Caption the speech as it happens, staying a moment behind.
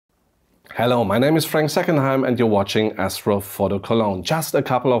Hello, my name is Frank Seckenheim and you're watching Astrofotocologne. Just a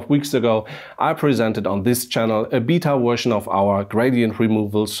couple of weeks ago, I presented on this channel a beta version of our gradient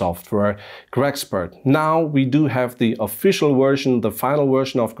removal software, GraXpert. Now we do have the official version, the final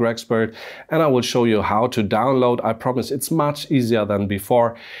version of GraXpert, and I will show you how to download. I promise it's much easier than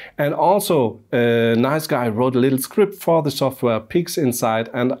before. And also, a nice guy wrote a little script for the software PixInsight,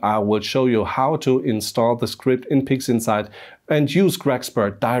 and I will show you how to install the script in PixInsight and use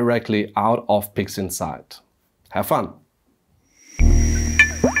GraXpert directly out of PixInsight. Have fun!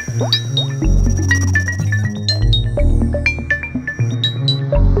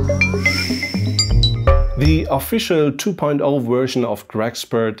 The official 2.0 version of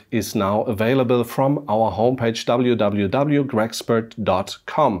GraXpert is now available from our homepage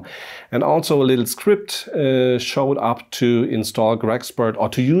www.graxpert.com. And also a little script showed up to install GraXpert, or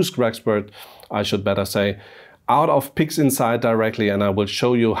to use GraXpert, I should better say, out of PixInsight directly, and I will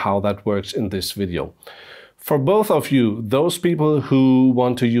show you how that works in this video. For both of you, those people who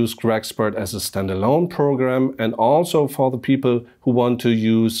want to use GraXpert as a standalone program, and also for the people who want to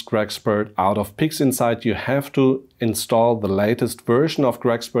use GraXpert out of PixInsight, you have to install the latest version of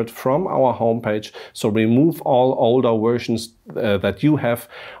GraXpert from our homepage. So remove all older versions that you have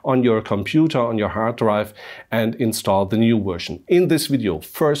on your computer, on your hard drive, and install the new version. In this video,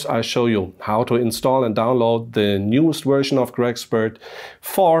 first I show you how to install and download the newest version of GraXpert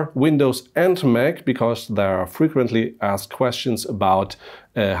for Windows and Mac, because there are frequently asked questions about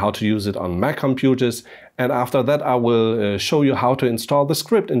how to use it on Mac computers. And after that, I will show you how to install the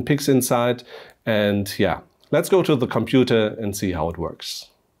script in PixInsight. And yeah, let's go to the computer and see how it works.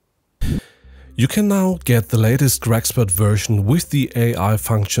 You can now get the latest GraXpert version with the AI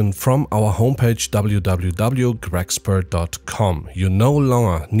function from our homepage www.graxpert.com. You no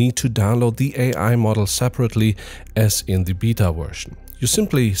longer need to download the AI model separately as in the beta version. You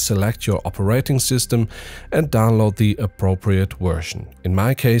simply select your operating system and download the appropriate version. In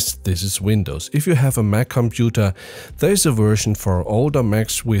my case, this is Windows. If you have a Mac computer, there is a version for older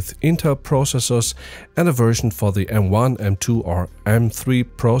Macs with Intel processors and a version for the M1, M2 or M3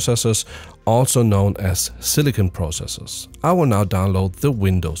 processors, also known as silicon processors. I will now download the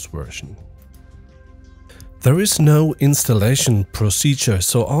Windows version. There is no installation procedure,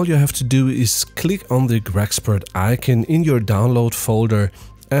 so all you have to do is click on the GraXpert icon in your download folder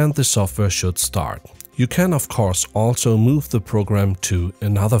and the software should start. You can of course also move the program to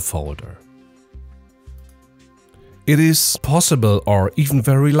another folder. It is possible or even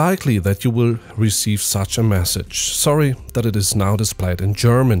very likely that you will receive such a message. Sorry that it is now displayed in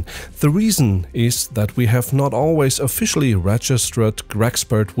German. The reason is that we have not always officially registered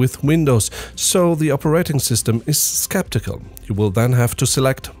GraXpert with Windows, so the operating system is skeptical. You will then have to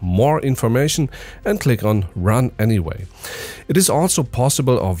select more information and click on Run anyway. It is also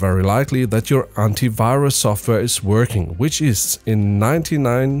possible or very likely that your antivirus software is working, which is in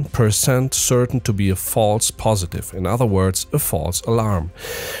 99% certain to be a false positive. In other words, a false alarm.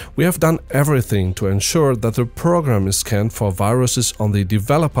 We have done everything to ensure that the program is scanned for viruses on the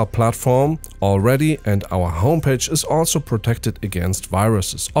developer platform already, and our homepage is also protected against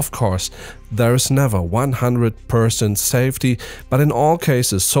viruses. Of course, there is never 100% safety, but in all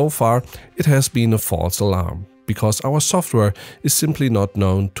cases so far it has been a false alarm, because our software is simply not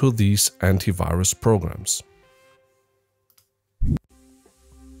known to these antivirus programs.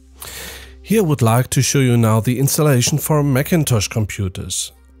 Here I would like to show you now the installation for Macintosh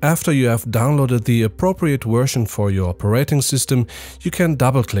computers. After you have downloaded the appropriate version for your operating system, you can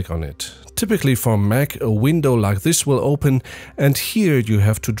double-click on it. Typically for Mac, a window like this will open, and here you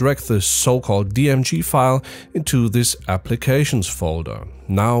have to drag the so-called DMG file into this Applications folder.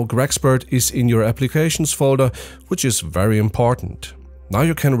 Now GraXpert is in your Applications folder, which is very important. Now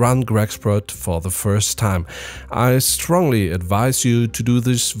you can run GraXpert for the first time. I strongly advise you to do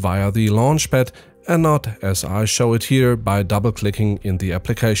this via the Launchpad and not, as I show it here, by double-clicking in the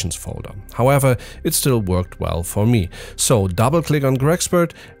Applications folder. However, it still worked well for me. So double-click on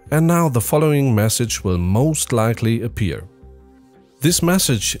GraXpert and now the following message will most likely appear. This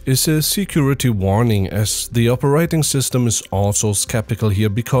message is a security warning, as the operating system is also skeptical here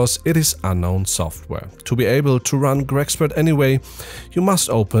because it is unknown software. To be able to run GraXpert anyway, you must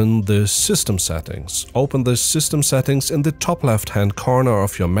open the System Settings. Open the System Settings in the top left-hand corner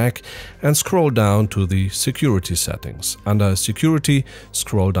of your Mac and scroll down to the Security Settings. Under Security,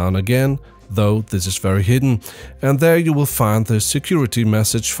 scroll down again, though this is very hidden, and there you will find the security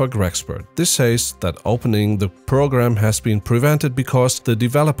message for GraXpert. This says that opening the program has been prevented because the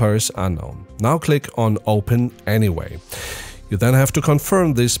developer is unknown. Now click on Open Anyway. You then have to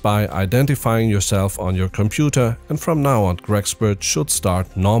confirm this by identifying yourself on your computer, and from now on GraXpert should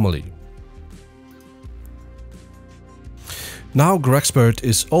start normally. Now GraXpert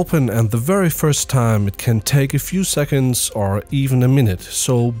is open, and the very first time it can take a few seconds or even a minute,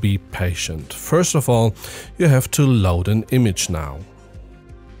 so be patient. First of all, you have to load an image now.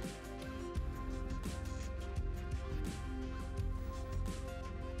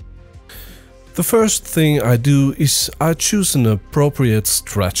 The first thing I do is I choose an appropriate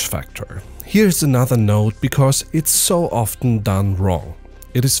stretch factor. Here's another note, because it's so often done wrong.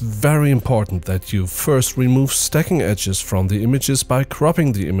 It is very important that you first remove stacking edges from the images by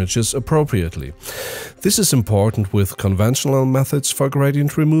cropping the images appropriately. This is important with conventional methods for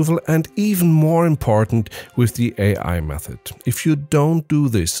gradient removal, and even more important with the AI method. If you don't do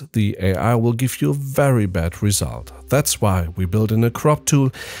this, the AI will give you a very bad result. That's why we built in a crop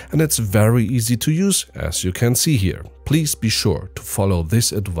tool, and it's very easy to use, as you can see here. Please be sure to follow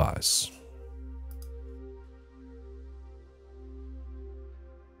this advice.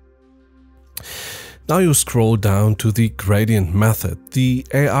 Now you scroll down to the gradient method. The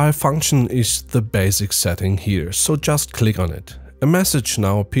AI function is the basic setting here, so just click on it. A message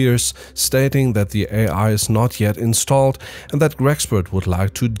now appears stating that the AI is not yet installed and that GraXpert would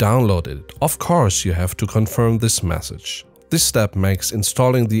like to download it. Of course, you have to confirm this message. This step makes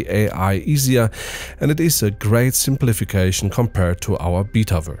installing the AI easier, and it is a great simplification compared to our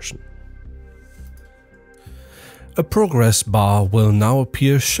beta version. A progress bar will now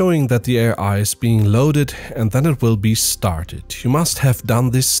appear showing that the AI is being loaded, and then it will be started. You must have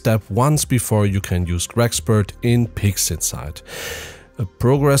done this step once before you can use GraXpert in PixInsight. A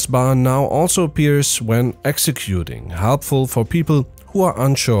progress bar now also appears when executing, helpful for people who are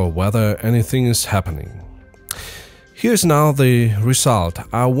unsure whether anything is happening. Here's now the result.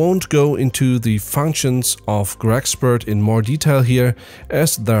 I won't go into the functions of GraXpert in more detail here,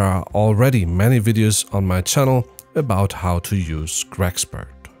 as there are already many videos on my channel about how to use GraXpert.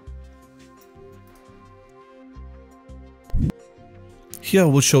 Here I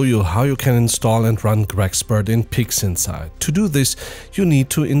will show you how you can install and run GraXpert in PixInsight. To do this, you need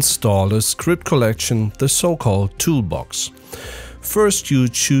to install a script collection, the so-called toolbox. First you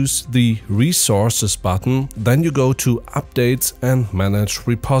choose the Resources button, then you go to Updates and Manage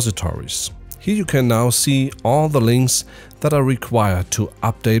Repositories. Here you can now see all the links that are required to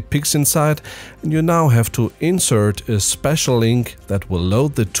update PixInsight, and you now have to insert a special link that will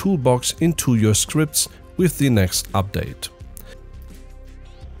load the toolbox into your scripts with the next update.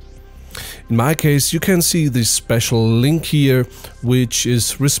 In my case, you can see this special link here, which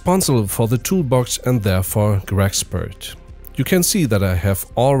is responsible for the toolbox and therefore GraXpert. You can see that I have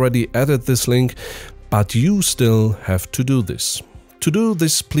already added this link, but you still have to do this. To do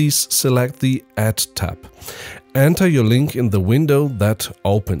this, please select the Add tab. Enter your link in the window that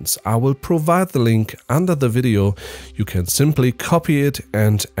opens. I will provide the link under the video. You can simply copy it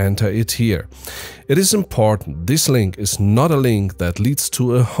and enter it here. It is important, this link is not a link that leads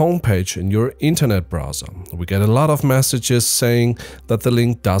to a homepage in your internet browser. We get a lot of messages saying that the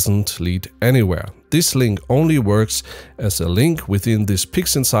link doesn't lead anywhere. This link only works as a link within this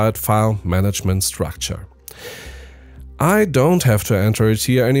PixInsight file management structure. I don't have to enter it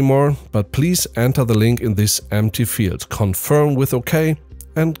here anymore, but please enter the link in this empty field. Confirm with OK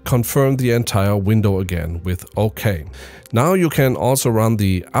and confirm the entire window again with OK. Now you can also run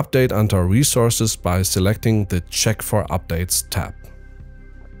the update under Resources by selecting the Check for Updates tab.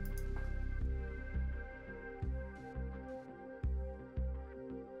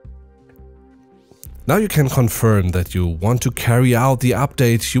 Now you can confirm that you want to carry out the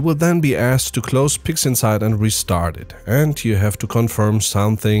update. You will then be asked to close PixInsight and restart it. And you have to confirm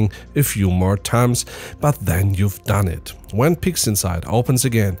something a few more times, but then you've done it. When PixInsight opens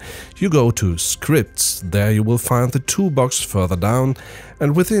again, you go to Scripts. There you will find the toolbox further down,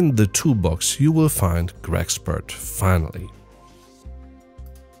 and within the toolbox you will find GraXpert finally.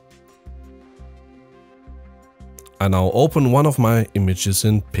 I now open one of my images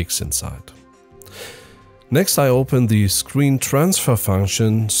in PixInsight. Next I open the screen transfer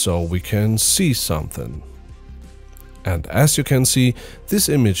function so we can see something. And as you can see, this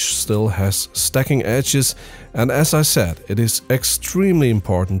image still has stacking edges, and as I said, it is extremely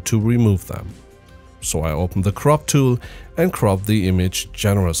important to remove them. So I open the crop tool and crop the image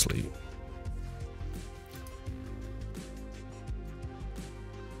generously.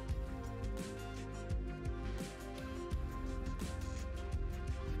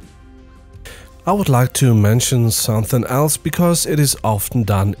 I would like to mention something else because it is often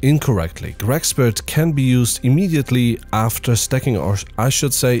done incorrectly. GraXpert can be used immediately after stacking, or I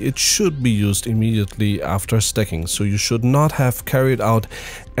should say it should be used immediately after stacking, so you should not have carried out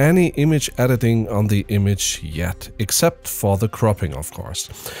any image editing on the image yet, except for the cropping, of course.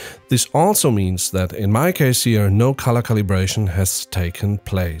 This also means that in my case here, no color calibration has taken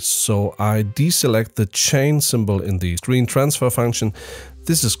place. So I deselect the chain symbol in the screen transfer function.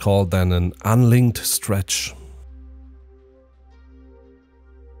 This is called then an unlinked stretch.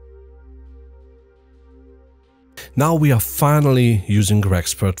 Now we are finally using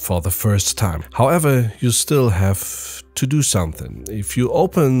GraXpert for the first time. However, you still have to do something. If you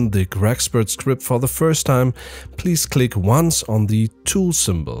open the GraXpert script for the first time, please click once on the tool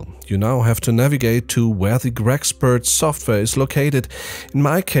symbol. You now have to navigate to where the GraXpert software is located, in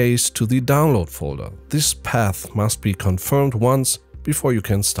my case to the download folder. This path must be confirmed once before you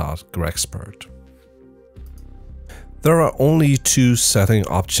can start GraXpert. There are only two setting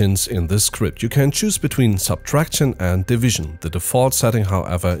options in this script. You can choose between subtraction and division. The default setting,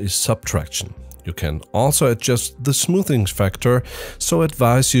 however, is subtraction. You can also adjust the smoothing factor, so I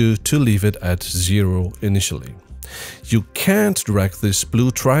advise you to leave it at 0 initially. You can't drag this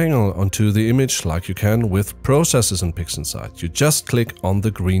blue triangle onto the image like you can with processes in PixInsight. You just click on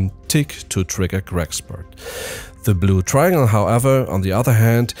the green tick to trigger GraXpert. The blue triangle, however, on the other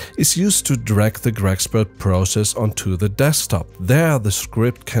hand, is used to drag the GraXpert process onto the desktop. There, the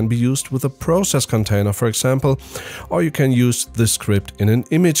script can be used with a process container, for example, or you can use the script in an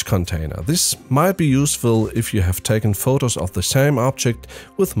image container. This might be useful if you have taken photos of the same object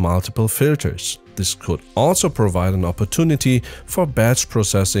with multiple filters. This could also provide an opportunity for batch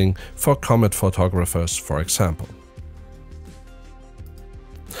processing for comet photographers, for example.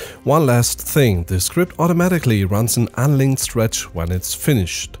 One last thing, the script automatically runs an unlinked stretch when it's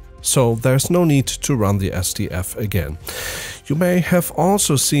finished, so there's no need to run the SDF again. You may have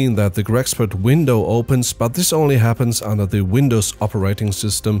also seen that the GraXpert window opens, but this only happens under the Windows operating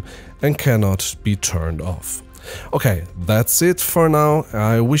system and cannot be turned off. Okay, that's it for now.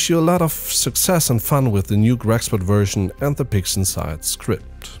 I wish you a lot of success and fun with the new GraXpert version and the PixInsight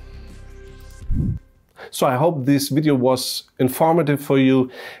script. So I hope this video was informative for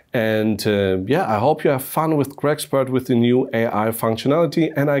you, and yeah, I hope you have fun with GraXpert with the new AI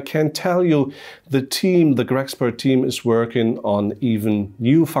functionality. And I can tell you the GraXpert team is working on even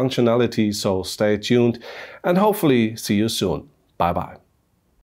new functionality, so stay tuned and hopefully see you soon. Bye bye.